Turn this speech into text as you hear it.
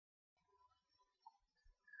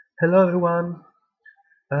Hello everyone.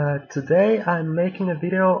 Today I'm making a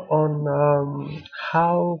video on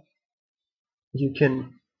how you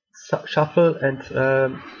can shuffle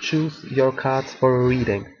and choose your cards for a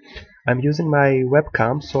reading. I'm using my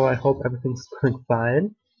webcam, so I hope everything's going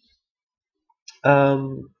fine.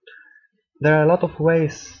 Um, there are a lot of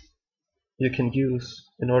ways you can use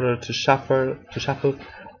in order to shuffle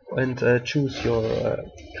and choose your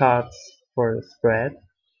cards for a spread.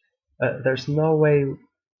 There's no way,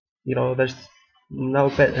 there's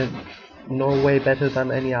no no way better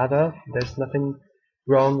than any other. There's nothing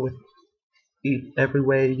wrong with every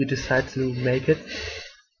way you decide to make it.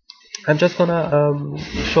 I'm just gonna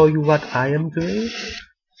show you what I am doing,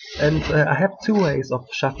 and I have two ways of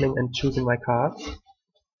shuffling and choosing my cards.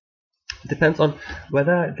 It depends on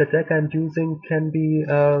whether the deck I'm using can be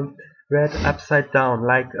read upside down,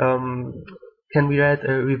 like can be read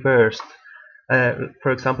reversed.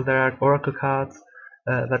 For example, there are oracle cards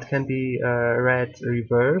that can be read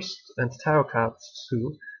reversed, and tarot cards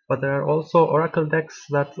too. But there are also oracle decks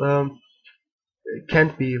that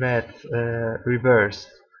can't be read reversed.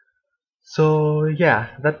 So yeah,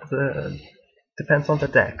 that depends on the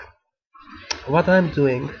deck. What I'm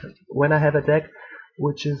doing when I have a deck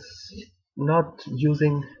which is not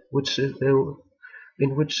using, which is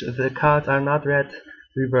in which the cards are not read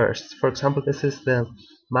reversed. For example, this is the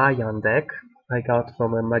Mayan deck I got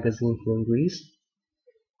from a magazine here in Greece.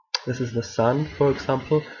 This is the sun, for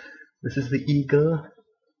example. This is the eagle,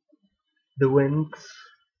 the wings,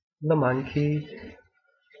 the monkey,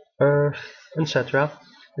 earth, etc.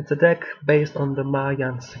 It's a deck based on the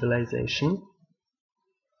Mayan civilization.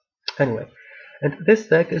 Anyway, and this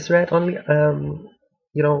deck is read only,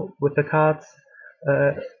 with the cards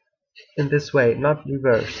uh, in this way, not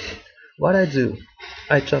reversed. What I do,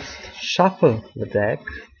 I just shuffle the deck.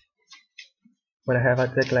 When I have a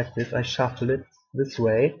deck like this, I shuffle it this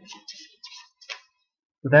way.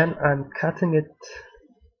 Then I'm cutting it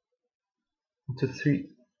into three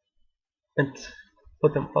and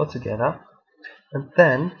put them all together. And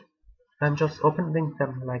then I'm just opening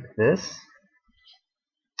them like this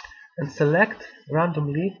and select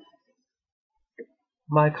randomly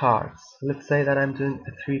my cards. Let's say that I'm doing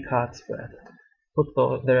a 3-card spread. Put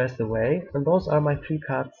the rest away, and those are my 3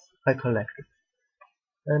 cards I collected.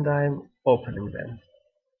 And I'm opening them.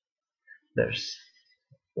 There's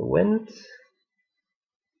the wind,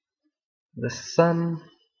 the sun,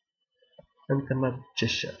 and the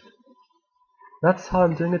magician. That's how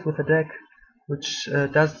I'm doing it with a deck which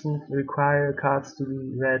doesn't require cards to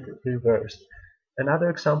be read reversed. Another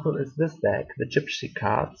example is this deck, the Gypsy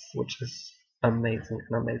cards, which is an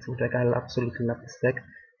amazing deck. I absolutely love this deck,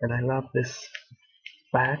 and I love this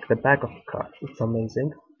back, the back of the card. It's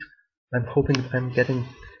amazing. I'm hoping that I'm getting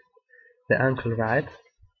the ankle right.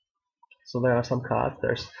 So there are some cards.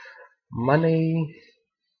 There's money.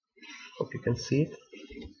 Hope you can see it.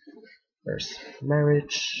 There's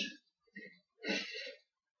marriage,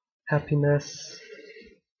 happiness.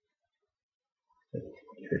 Get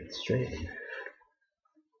it straight.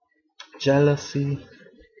 Jealousy,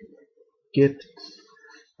 gift,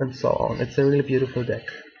 and so on. It's a really beautiful deck.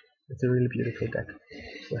 It's a really beautiful deck.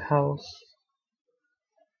 The house.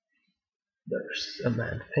 There's a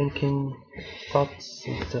man thinking, thoughts,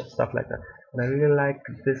 and stuff like that. And I really like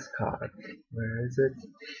this card. Where is it?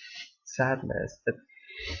 Sadness.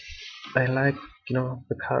 I like,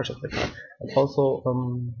 the colors of the card, and also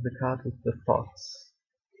the card with the thoughts.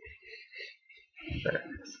 There it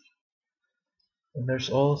is. And there's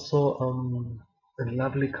also a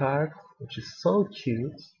lovely card which is so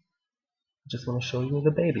cute. I just want to show you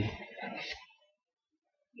the baby.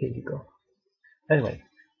 Here you go. Anyway,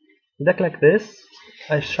 deck like this.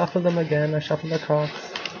 I shuffle them again. I shuffle the cards,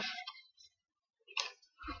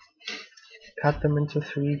 cut them into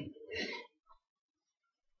 3,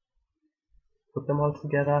 put them all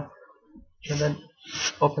together, and then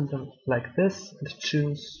open them like this and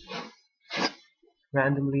choose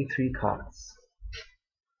randomly 3 cards.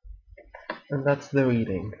 And that's the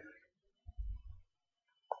reading.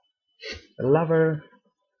 The lover,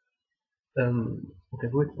 the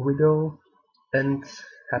widow, and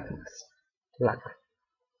happiness, luck.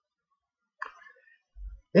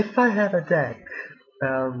 If I have a deck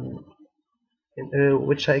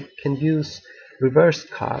which I can use reverse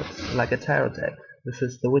cards, like a tarot deck, this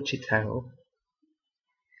is the Witchy Tarot,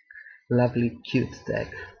 lovely cute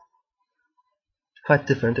deck, quite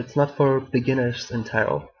different. It's not for beginners in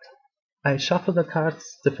tarot. I shuffle the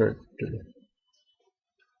cards differently.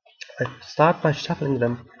 I start by shuffling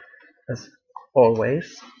them as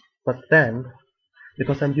always, but then,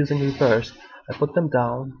 because I'm using reverse, I put them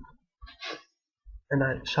down and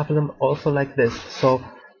I shuffle them also like this. So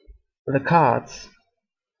the cards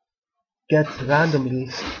get randomly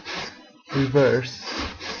reversed,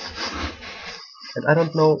 and I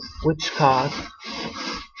don't know which card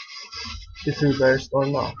is reversed or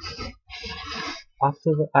not.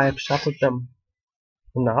 After I have shuffled them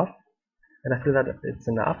enough, and I feel that it's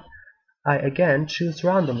enough, I again choose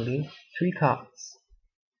randomly 3 cards.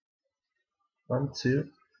 1, 2,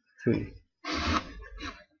 3.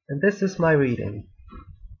 And this is my reading.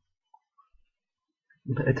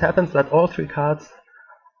 It happens that all 3 cards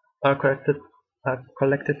are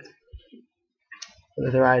collected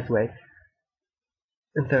the right way.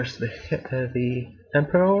 And there's the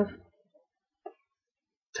Emperor,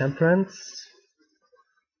 Temperance,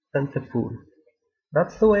 and the Fool.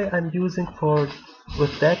 That's the way I'm using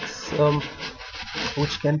with decks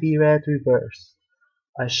which can be read reverse.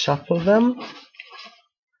 I shuffle them,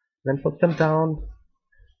 then put them down,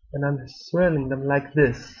 and I'm swirling them like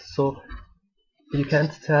this, so you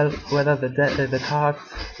can't tell whether the card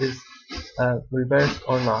is reversed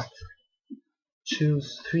or not.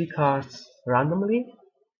 Choose 3 cards randomly.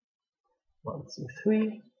 1, 2,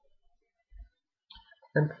 3.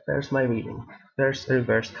 And there's my reading. There's a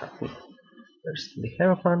reverse card. There's the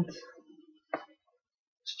Hierophant,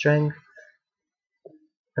 Strength,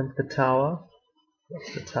 and the Tower.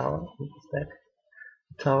 That's the Tower in this deck.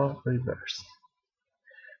 The Tower reversed.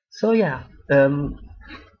 So yeah,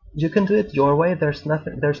 you can do it your way. There's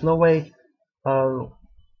no way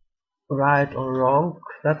right or wrong.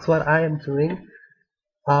 That's what I am doing.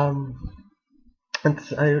 And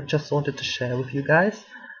I just wanted to share with you guys.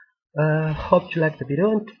 Hope you liked the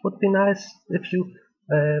video, and it would be nice if you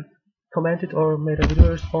commented or made a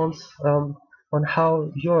video response on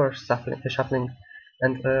how you're shuffling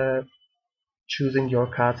and choosing your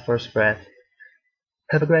cards for a spread.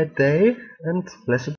 Have a great day and blessed